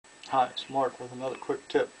Hi, it's Mark with another quick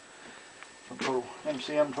tip from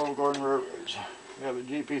MCM Total Garden Railroads. We have a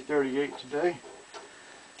GP38 today.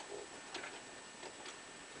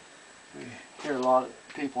 We hear a lot of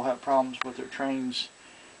people have problems with their trains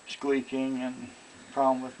squeaking and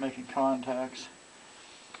problem with making contacts.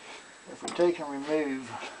 If we take and remove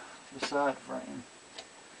the side frame,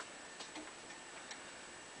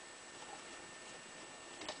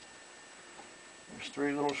 there's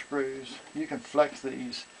 3 little screws. You can flex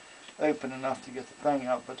these open enough to get the thing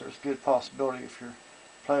out, but there's a good possibility if your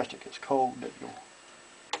plastic is cold that you'll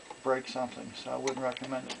break something, so I wouldn't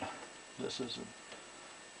recommend it. This is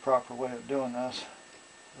a proper way of doing this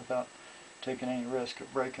without taking any risk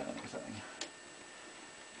of breaking anything.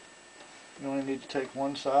 You only need to take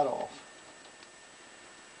one side off.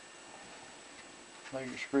 Lay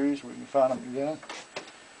your screws where you can find them again.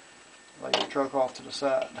 Lay your truck off to the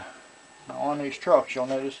side. Now on these trucks you'll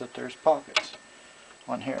notice that there's pockets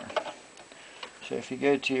on here. So if you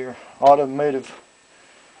go to your automotive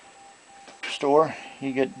store,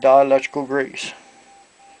 you get dielectrical grease.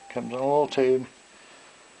 Comes in a little tube.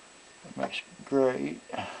 It makes great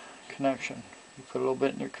connection. You put a little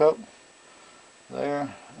bit in your cup,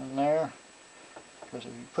 there and there, because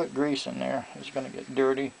if you put grease in there, it's going to get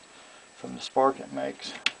dirty from the spark it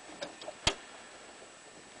makes.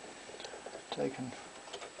 Taking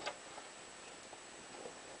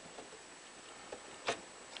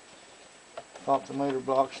pop the motor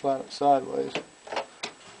block, slide it sideways,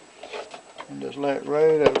 and just let it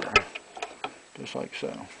roll over, just like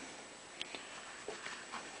so.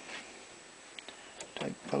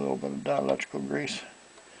 Take a little bit of dielectrical grease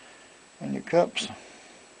in your cups.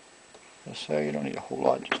 Just so, you don't need a whole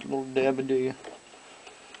lot, just a little dab, do you?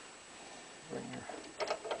 Bring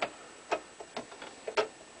your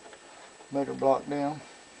motor block down.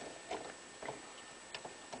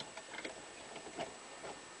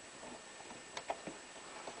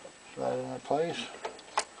 Slide it into place.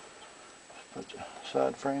 Just put the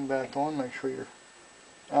side frame back on. Make sure your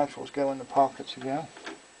axles go in the pockets again.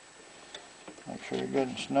 Make sure you're good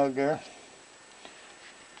and snug there.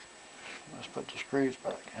 Let's put the screws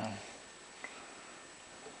back in.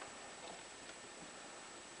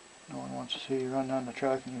 No one wants to see you run down the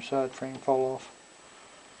track and your side frame fall off,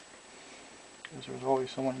 because there's always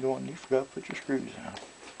someone going, you forgot to put your screws in.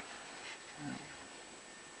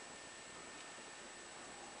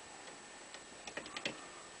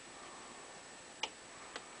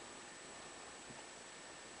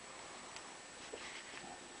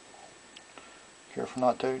 Careful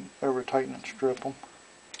not to over tighten and strip them.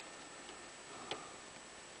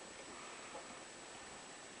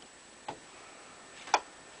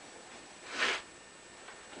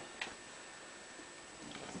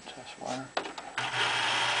 Test wire.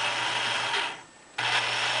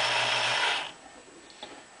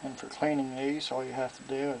 And for cleaning these, all you have to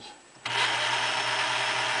do is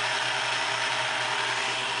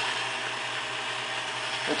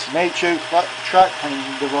it's an HO track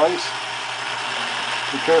cleaning device.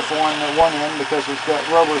 Be careful on the one end because it's got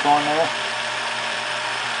rubbers on there.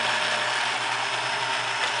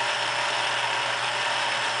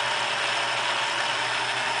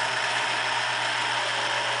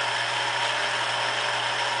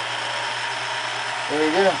 There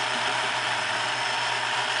you go.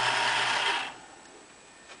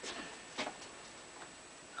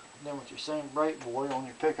 Then with your same brake boy on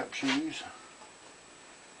your pickup shoes,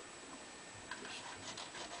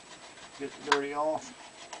 get the dirty off.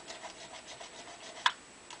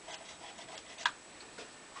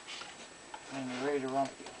 And you're ready to run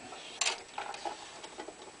it.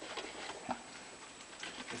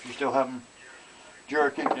 If you're still having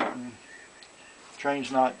jerking and the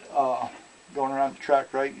train's not going around the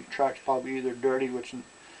track right, your track's probably either dirty, which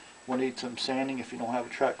will need some sanding if you don't have a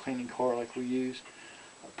track cleaning car like we use.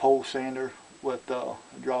 A pole sander with a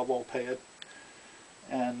drywall pad.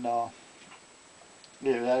 And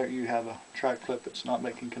either that or you have a track clip that's not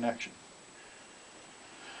making connection.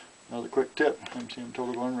 Another quick tip, MCM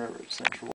Total Garden Railroads. Thanks for watching.